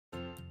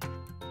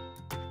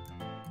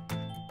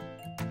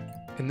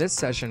In this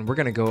session, we're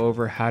going to go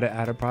over how to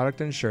add a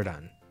product in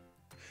SureDone.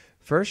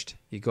 First,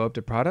 you go up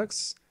to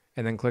Products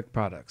and then click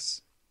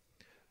Products.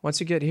 Once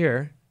you get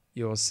here,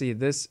 you will see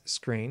this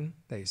screen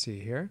that you see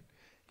here.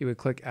 You would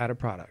click Add a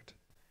Product.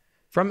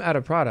 From Add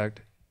a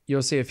Product,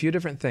 you'll see a few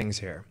different things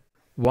here.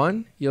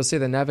 One, you'll see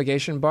the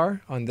navigation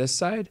bar on this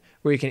side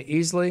where you can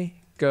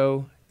easily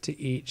go to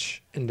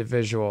each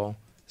individual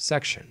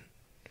section.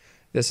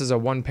 This is a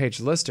one-page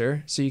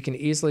lister, so you can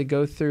easily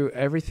go through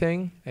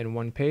everything in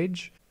one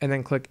page and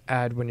then click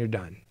Add when you're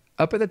done.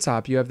 Up at the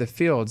top, you have the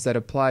fields that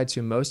apply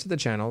to most of the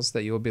channels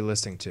that you will be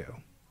listing to.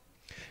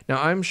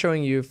 Now I'm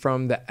showing you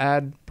from the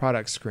Add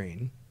Product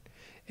screen.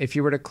 If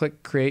you were to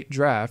click Create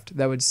Draft,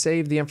 that would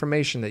save the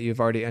information that you've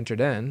already entered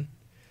in,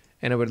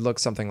 and it would look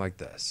something like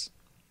this.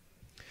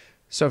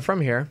 So from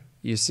here,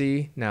 you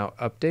see now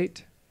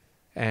Update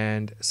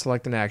and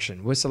Select an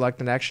Action. With Select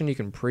an Action, you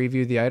can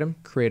preview the item,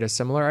 create a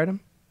similar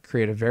item,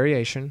 create a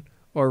variation,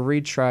 or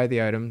retry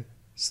the item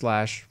 /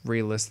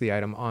 relist the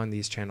item on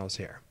these channels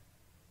here.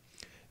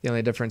 The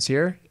only difference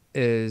here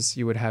is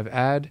you would have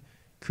Add,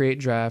 Create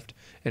Draft,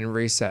 and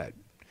Reset.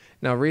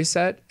 Now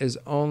Reset is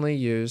only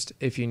used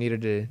if you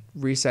needed to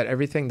reset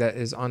everything that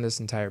is on this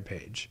entire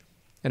page.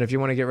 And if you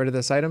want to get rid of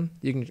this item,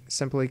 you can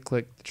simply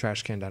click the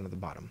trash can down at the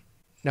bottom.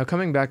 Now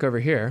coming back over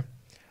here,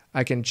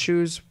 I can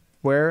choose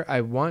where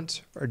I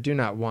want or do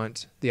not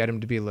want the item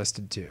to be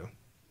listed to.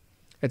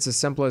 It's as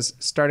simple as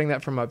starting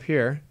that from up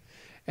here,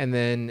 and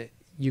then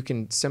you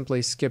can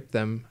simply skip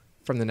them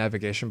from the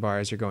navigation bar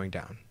as you're going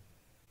down.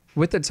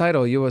 With the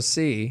title, you will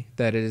see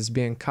that it is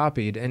being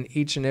copied in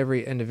each and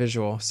every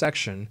individual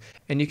section,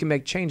 and you can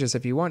make changes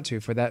if you want to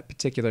for that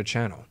particular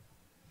channel.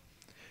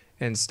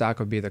 In stock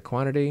would be the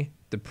quantity,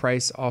 the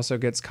price also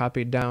gets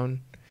copied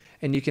down,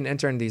 and you can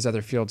enter in these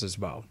other fields as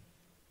well.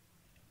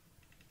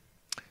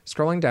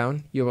 Scrolling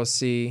down, you will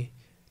see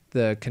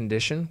the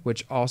condition,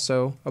 which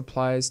also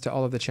applies to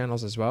all of the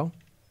channels as well.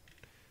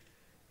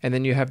 And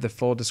then you have the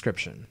full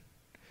description.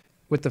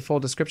 With the full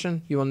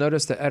description, you will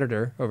notice the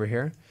editor over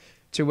here,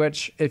 to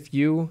which if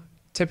you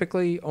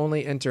typically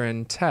only enter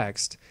in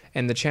text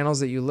and the channels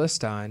that you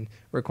list on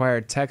require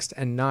text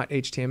and not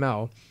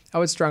HTML, I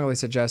would strongly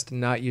suggest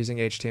not using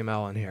HTML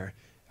on here.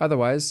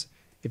 Otherwise,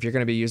 if you're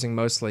going to be using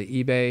mostly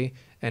eBay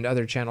and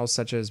other channels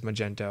such as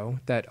Magento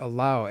that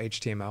allow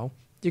HTML,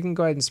 you can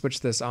go ahead and switch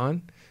this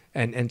on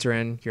and enter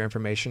in your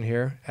information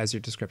here as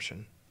your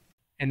description.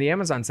 In the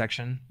Amazon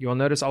section, you will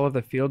notice all of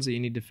the fields that you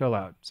need to fill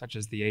out, such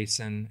as the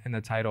ASIN and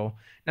the title.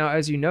 Now,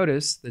 as you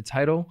notice, the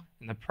title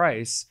and the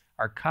price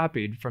are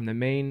copied from the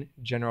main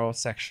general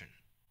section.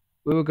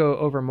 We will go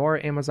over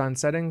more Amazon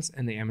settings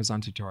in the Amazon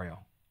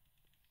tutorial.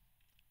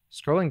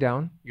 Scrolling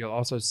down, you'll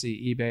also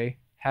see eBay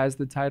has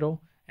the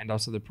title and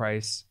also the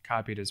price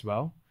copied as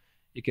well.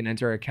 You can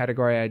enter a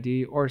category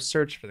ID or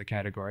search for the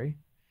category,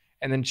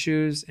 and then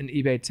choose an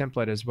eBay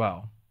template as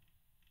well.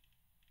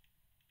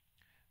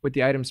 With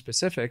the item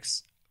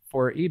specifics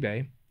for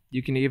eBay,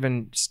 you can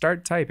even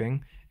start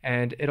typing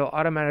and it'll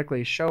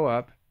automatically show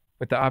up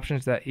with the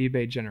options that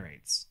eBay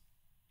generates.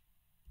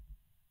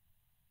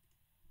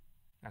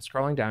 Now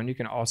scrolling down, you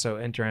can also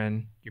enter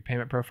in your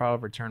payment profile,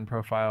 return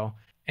profile,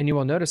 and you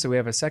will notice that we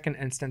have a second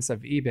instance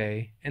of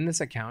eBay in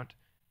this account,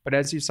 but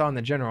as you saw in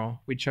the general,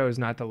 we chose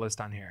not to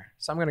list on here.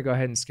 So I'm going to go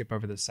ahead and skip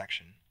over this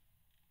section.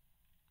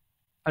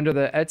 Under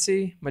the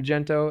Etsy,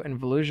 Magento, and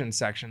Volusion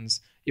sections,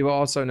 you will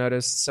also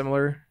notice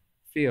similar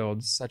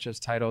fields such as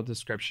title,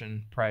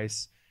 description,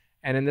 price,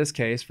 and in this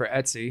case for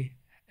Etsy,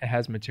 it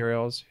has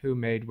materials, who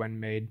made, when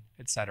made,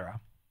 etc.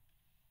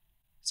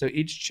 So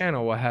each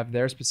channel will have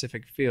their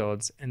specific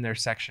fields in their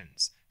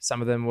sections.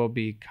 Some of them will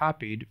be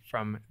copied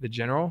from the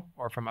general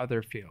or from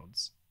other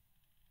fields.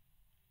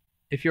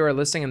 If you are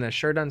listing in the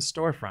SureDone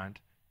storefront,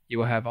 you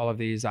will have all of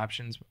these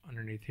options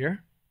underneath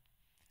here.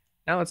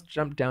 Now let's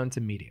jump down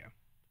to media.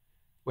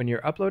 When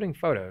you're uploading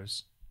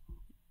photos,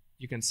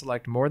 you can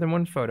select more than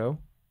one photo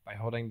by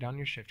holding down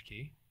your Shift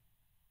key.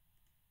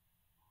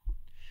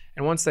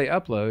 And once they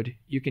upload,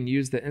 you can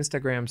use the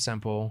Instagram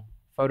Simple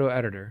photo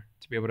editor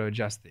to be able to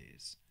adjust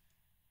these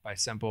by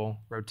simple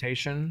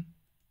rotation,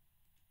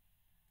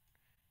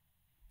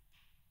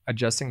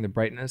 adjusting the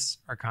brightness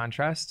or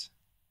contrast,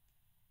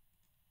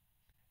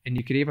 and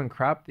you could even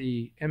crop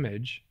the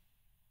image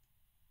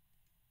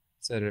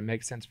so that it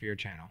makes sense for your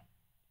channel.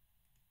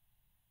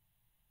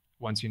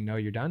 Once you know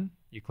you're done,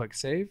 you click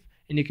Save,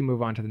 and you can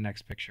move on to the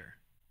next picture.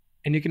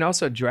 And you can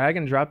also drag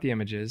and drop the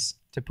images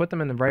to put them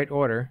in the right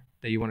order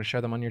that you want to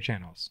show them on your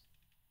channels.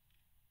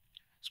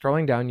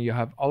 Scrolling down, you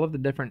have all of the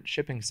different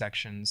shipping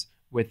sections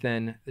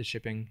within the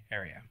shipping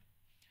area.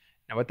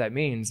 Now what that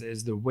means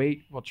is the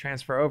weight will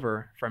transfer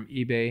over from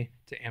eBay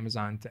to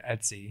Amazon to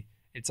Etsy.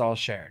 It's all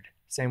shared.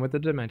 Same with the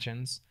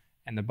dimensions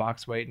and the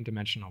box weight and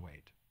dimensional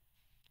weight.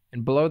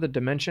 And below the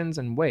dimensions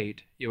and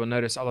weight, you will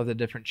notice all of the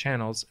different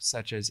channels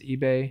such as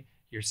eBay,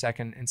 your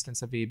second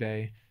instance of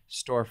eBay,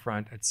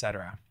 storefront,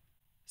 etc.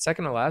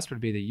 Second to last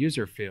would be the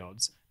user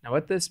fields. Now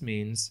what this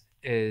means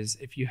is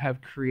if you have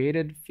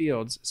created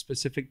fields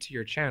specific to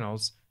your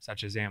channels,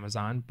 such as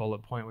Amazon,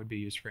 bullet point would be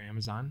used for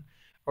Amazon,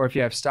 Or if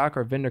you have stock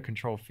or vendor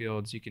control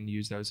fields, you can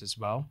use those as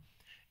well.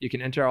 You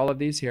can enter all of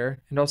these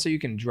here, and also you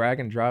can drag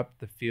and drop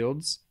the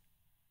fields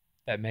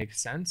that make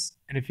sense.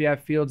 And if you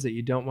have fields that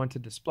you don't want to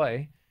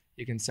display,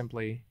 you can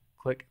simply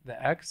click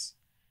the X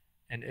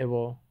and it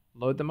will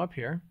load them up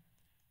here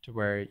to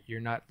where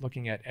you're not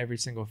looking at every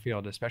single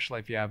field, especially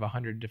if you have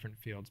 100 different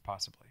fields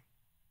possibly.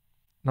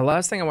 The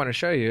last thing I want to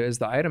show you is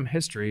the item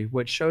history,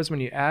 which shows when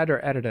you add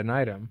or edit an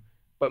item,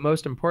 but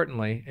most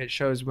importantly, it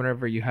shows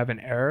whenever you have an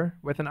error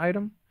with an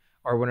item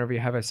or whenever you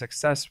have a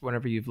success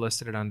whenever you've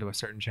listed it onto a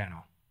certain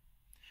channel.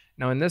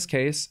 Now in this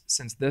case,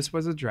 since this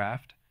was a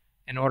draft,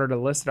 in order to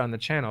list it on the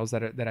channels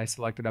that I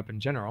selected up in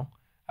general,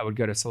 I would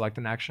go to select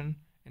an action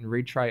and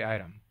retry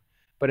item.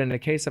 But in the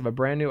case of a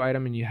brand new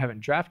item and you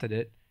haven't drafted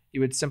it, you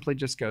would simply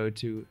just go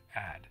to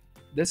add.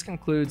 This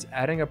concludes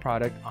adding a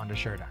product onto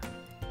SureDone.